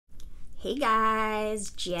Hey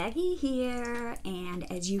guys, Jacqie here, and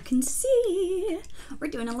as you can see, we're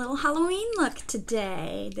doing a little Halloween look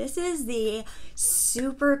today. This is the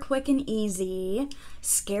super quick and easy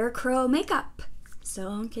Scarecrow makeup.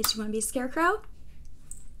 So in case you want to be a Scarecrow,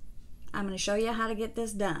 I'm going to show you how to get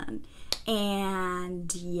this done.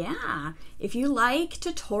 And yeah, if you like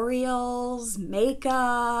tutorials,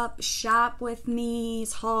 makeup, shop with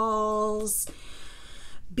me's, hauls,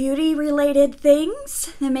 beauty related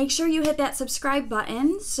things, then make sure you hit that subscribe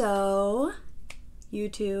button so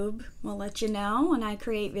YouTube will let you know when I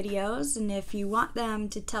create videos. And if you want them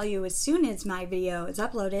to tell you as soon as my video is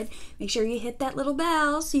uploaded, make sure you hit that little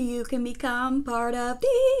bell so you can become part of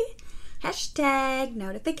the hashtag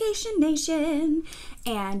notification nation,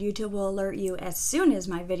 and YouTube will alert you as soon as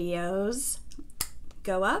my videos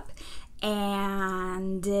go up.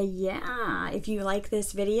 And yeah, if you like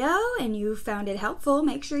this video and you found it helpful,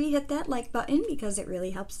 make sure you hit that like button because it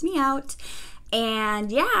really helps me out.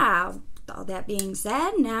 And yeah, with all that being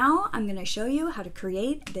said, now I'm going to show you how to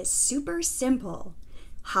create this super simple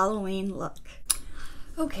Halloween look.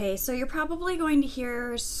 Okay, so you're probably going to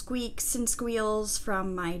hear squeaks and squeals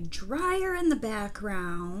from my dryer in the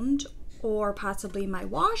background, or possibly my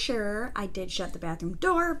washer. I did shut the bathroom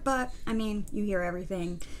door, but I mean, you hear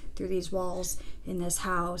everything through these walls in this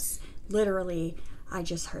house. Literally, I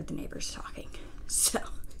just heard the neighbors talking. So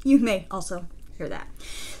you may also hear that.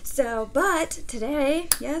 So, but today,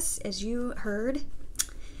 yes, as you heard,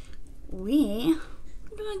 we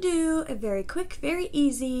are gonna do a very quick, very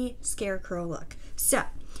easy Scarecrow look. So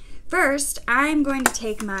first, I'm going to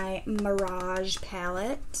take my Mirage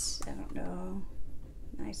palette. I don't know,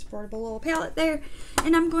 nice affordable little palette there,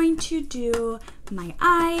 and I'm going to do my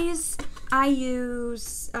eyes. I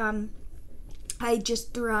use I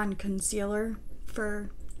just threw on concealer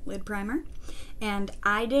for lid primer, and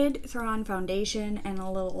I did throw on foundation and a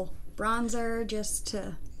little bronzer just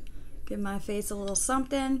to give my face a little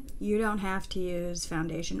something. You don't have to use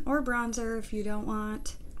foundation or bronzer if you don't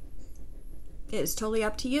want. It is totally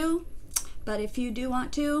up to you, but if you do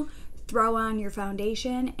want to, throw on your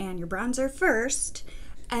foundation and your bronzer first,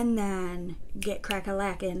 and then get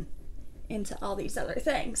crack-a-lackin' into all these other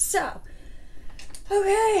things. So,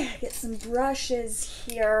 okay, get some brushes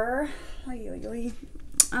here.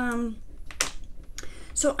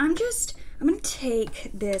 So I'm gonna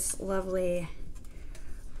take this lovely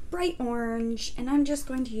bright orange, and I'm just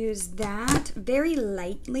going to use that very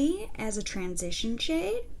lightly as a transition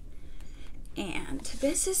shade. And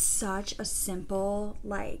this is such a simple,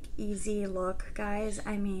 like, easy look, guys.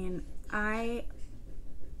 I mean, I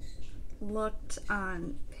looked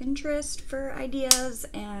on Pinterest for ideas,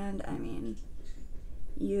 and I mean,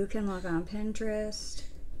 you can look on Pinterest.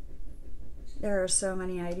 There are so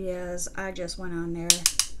many ideas. I just went on there,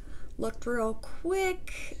 looked real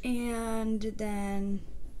quick, and then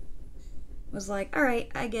was like, all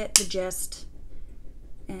right, I get the gist.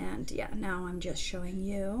 And yeah, now I'm just showing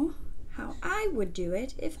you how I would do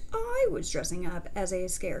it if I was dressing up as a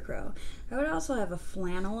Scarecrow. I would also have a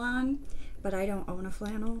flannel on, but I don't own a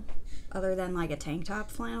flannel other than like a tank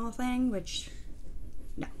top flannel thing, which,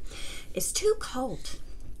 no, it's too cold.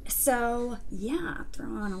 So yeah, throw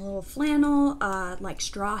on a little flannel, like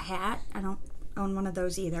straw hat. I don't own one of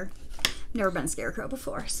those either. Never been a Scarecrow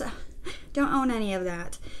before, so don't own any of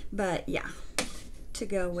that. But yeah, to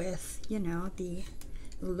go with, you know, the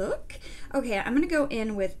look. Okay, I'm gonna go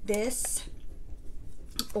in with this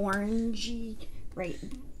orangey right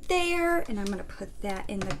there, and I'm gonna put that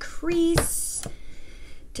in the crease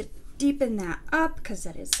to deepen that up because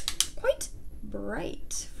that is quite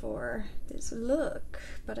bright for this look.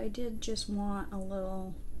 But I did just want a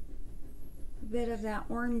little bit of that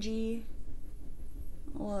orangey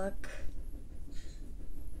look,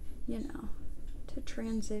 you know, to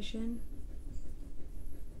transition.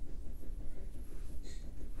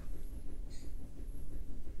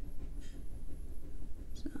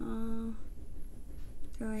 So,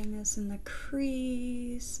 throwing this in the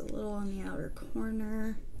crease, a little on the outer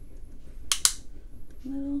corner, a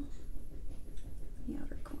little on the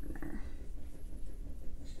outer corner.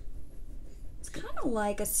 It's kind of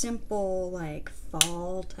like a simple, like,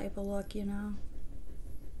 fall type of look, you know,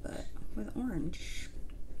 but with orange.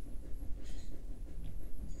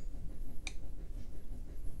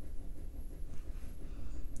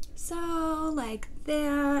 So, like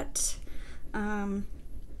that.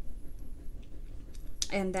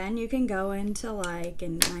 And then you can go into like a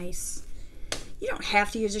nice, you don't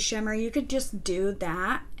have to use a shimmer, you could just do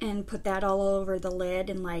that and put that all over the lid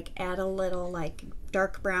and like add a little like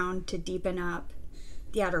dark brown to deepen up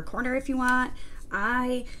the outer corner if you want.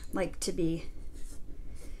 I like to be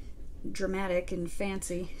dramatic and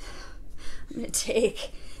fancy, I'm gonna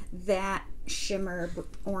take that shimmer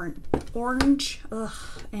orange,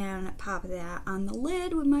 and pop that on the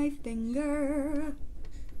lid with my finger.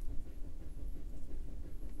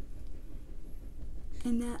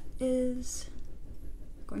 And that is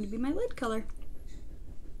going to be my lid color.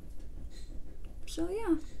 So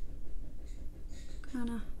yeah, kind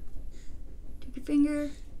of take your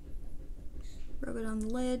finger, rub it on the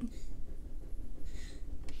lid.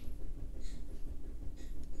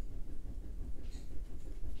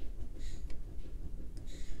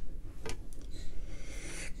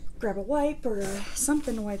 Grab a wipe or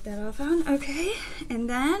something to wipe that off on. Okay, and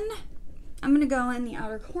then I'm gonna go in the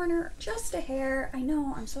outer corner just a hair. I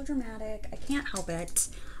know, I'm so dramatic. I can't help it.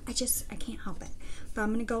 I can't help it. But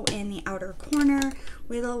I'm gonna go in the outer corner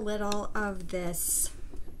with a little of this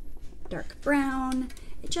dark brown,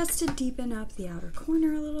 just to deepen up the outer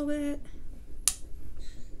corner a little bit.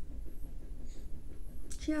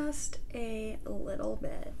 Just a little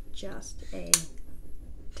bit. Just a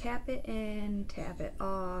tap it in, tap it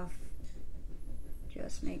off.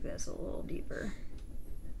 Just make this a little deeper.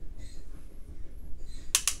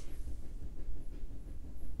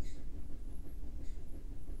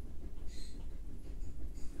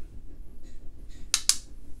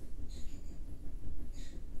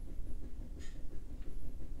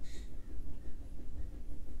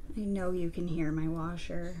 I know you can hear my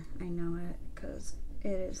washer. I know it because it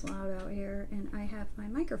is loud out here, and I have my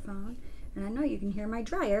microphone, and I know you can hear my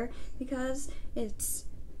dryer because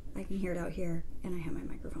I can hear it out here and I have my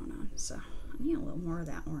microphone on. So I need a little more of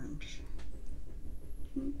that orange.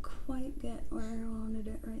 Didn't quite get where I wanted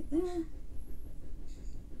it right there.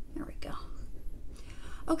 There we go.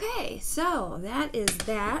 Okay, so that is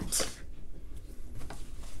that.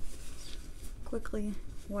 Quickly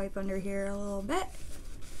wipe under here a little bit.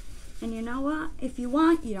 And you know what? If you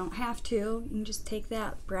want, you don't have to. You can just take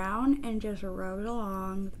that brown and just rub it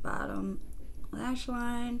along the bottom lash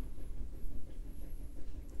line.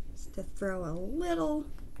 Just to throw a little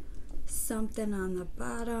something on the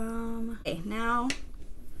bottom. Okay, now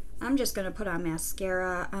I'm just gonna put on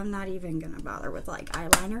mascara. I'm not even gonna bother with like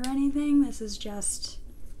eyeliner or anything. This is just,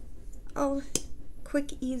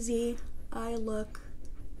 quick, easy eye look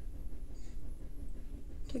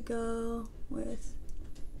to go with.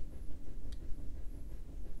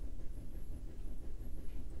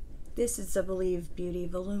 This is the Believe Beauty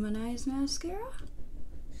Voluminized Mascara,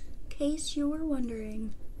 in case you were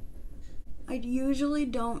wondering. I usually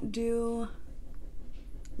don't do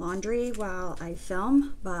laundry while I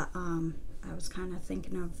film, but I was kind of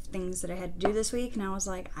thinking of things that I had to do this week, and I was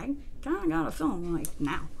like, I kind of gotta film like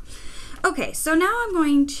now. Okay, so now I'm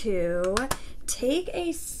going to take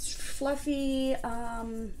a fluffy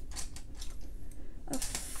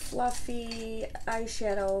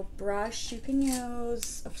eyeshadow brush. You can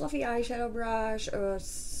use a fluffy eyeshadow brush or a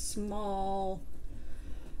small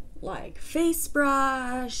like face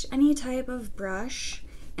brush, any type of brush,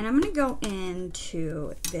 and I'm gonna go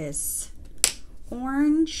into this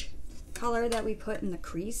orange color that we put in the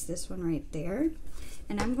crease, this one right there,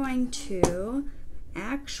 and I'm going to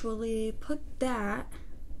actually put that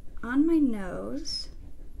on my nose.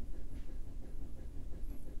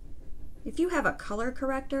 If you have a color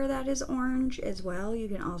corrector that is orange as well, you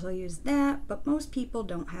can also use that, but most people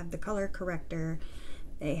don't have the color corrector.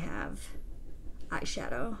 They have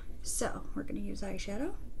eyeshadow. So we're going to use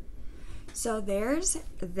eyeshadow. So there's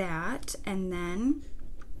that, and then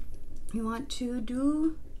you want to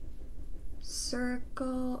do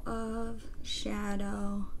circle of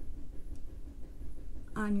shadow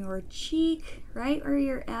on your cheek, right where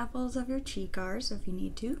your apples of your cheek are. So if you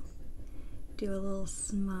need to, do a little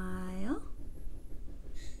smile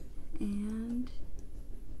and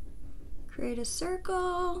create a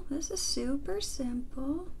circle. This is super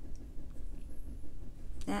simple.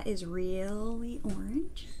 That is really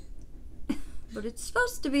orange, but it's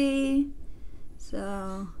supposed to be.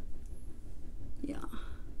 So, yeah.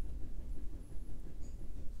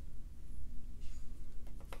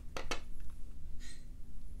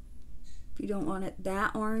 If you don't want it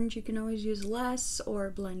that orange, you can always use less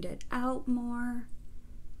or blend it out more.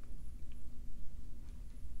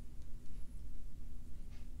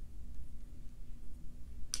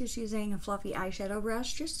 Just using a fluffy eyeshadow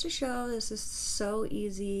brush just to show this is so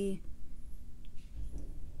easy.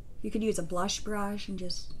 You could use a blush brush and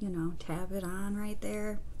just, you know, tap it on right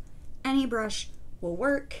there. Any brush will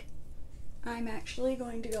work. I'm actually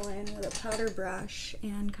going to go in with a powder brush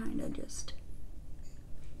and kind of just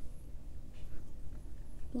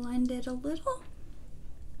blend it a little.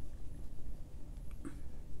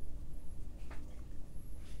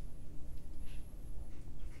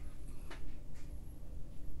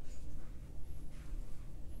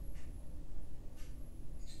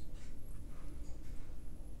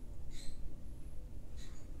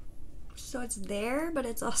 So it's there, but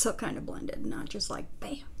it's also kind of blended, not just like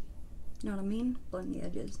bam. You know what I mean? Blend the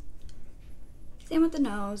edges. Same with the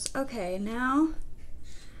nose. Okay, now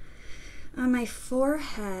on my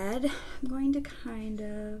forehead, I'm going to kind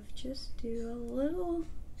of just do a little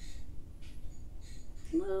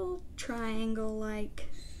triangle like.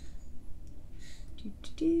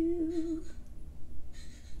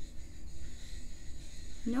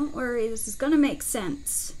 Don't worry, this is gonna make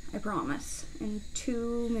sense, I promise. In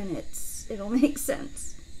 2 minutes, it'll make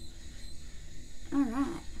sense.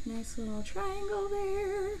 Alright, nice little triangle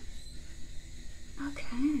there.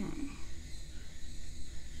 Okay.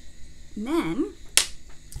 And then,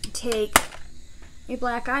 take a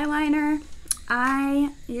black eyeliner.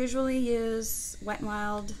 I usually use Wet n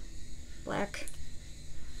Wild black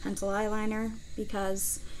pencil eyeliner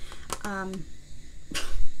because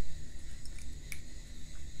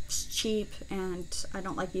it's cheap and I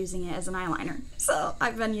don't like using it as an eyeliner. So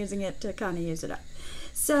I've been using it to kind of use it up.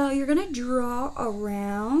 So you're going to draw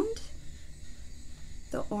around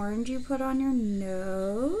the orange you put on your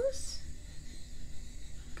nose,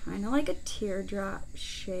 kind of like a teardrop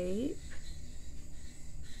shape.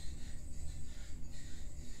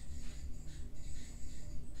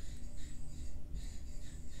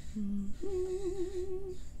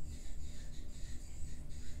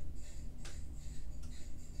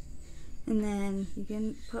 And then you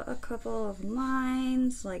can put a couple of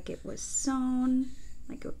lines like it was sewn,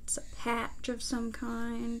 like it's a patch of some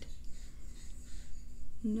kind.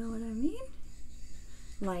 You know what I mean?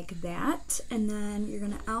 Like that. And then you're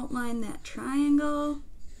going to outline that triangle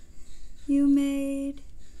you made.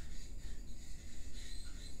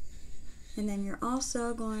 And then you're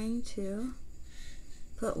also going to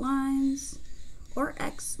put lines or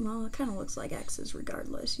X. Well, it kind of looks like X's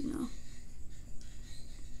regardless, you know.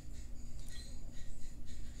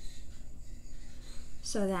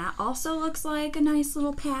 So that also looks like a nice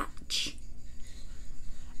little patch.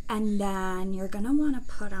 And then you're gonna wanna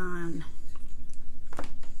put on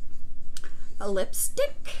a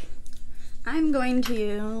lipstick. I'm going to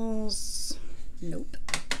use, nope.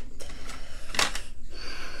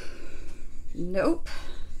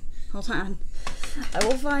 Hold on, I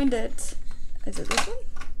will find it. Is it this one?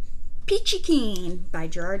 Peachy Keen by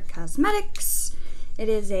Gerard Cosmetics. It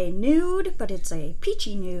is a nude, but it's a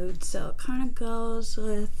peachy nude, so it kind of goes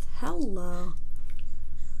with hello.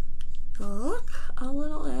 Look a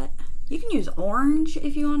little bit. You can use orange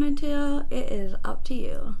if you wanted to. It is up to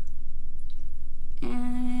you.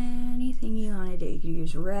 Anything you want to do. You can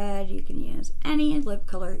use red. You can use any lip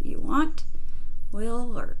color you want. Will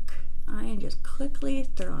work. I am just quickly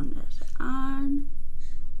throwing this on.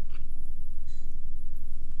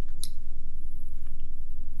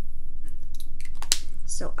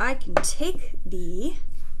 So I can take the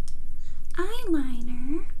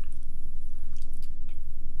eyeliner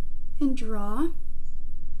and draw.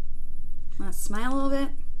 Let's smile a little bit.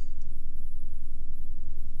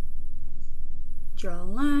 Draw a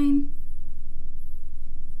line.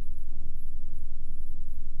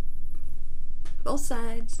 Both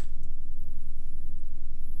sides.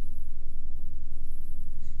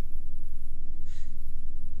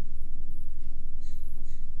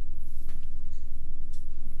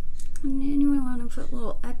 And then you want to put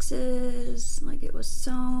little X's like it was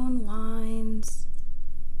sewn, lines.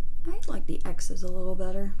 I like the X's a little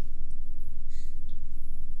better.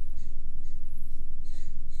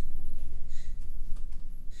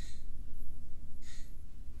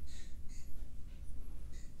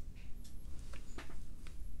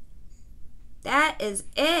 That is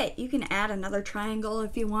it. You can add another triangle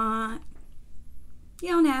if you want. You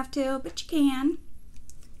don't have to, but you can.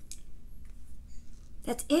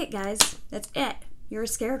 That's it, guys. That's it. You're a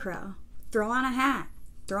scarecrow. Throw on a hat.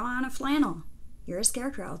 Throw on a flannel. You're a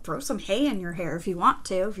scarecrow. Throw some hay in your hair if you want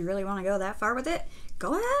to. If you really want to go that far with it,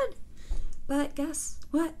 go ahead. But guess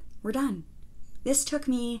what? We're done. This took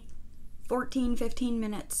me 14, 15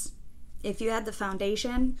 minutes. If you had the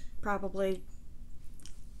foundation, probably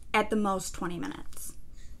at the most 20 minutes.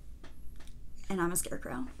 And I'm a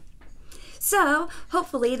scarecrow. So,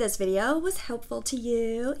 hopefully this video was helpful to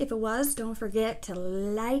you. If it was, don't forget to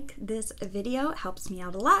like this video. It helps me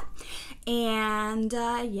out a lot. And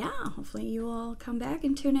yeah, hopefully you will come back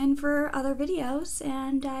and tune in for other videos.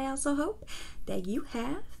 And I also hope that you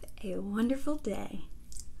have a wonderful day.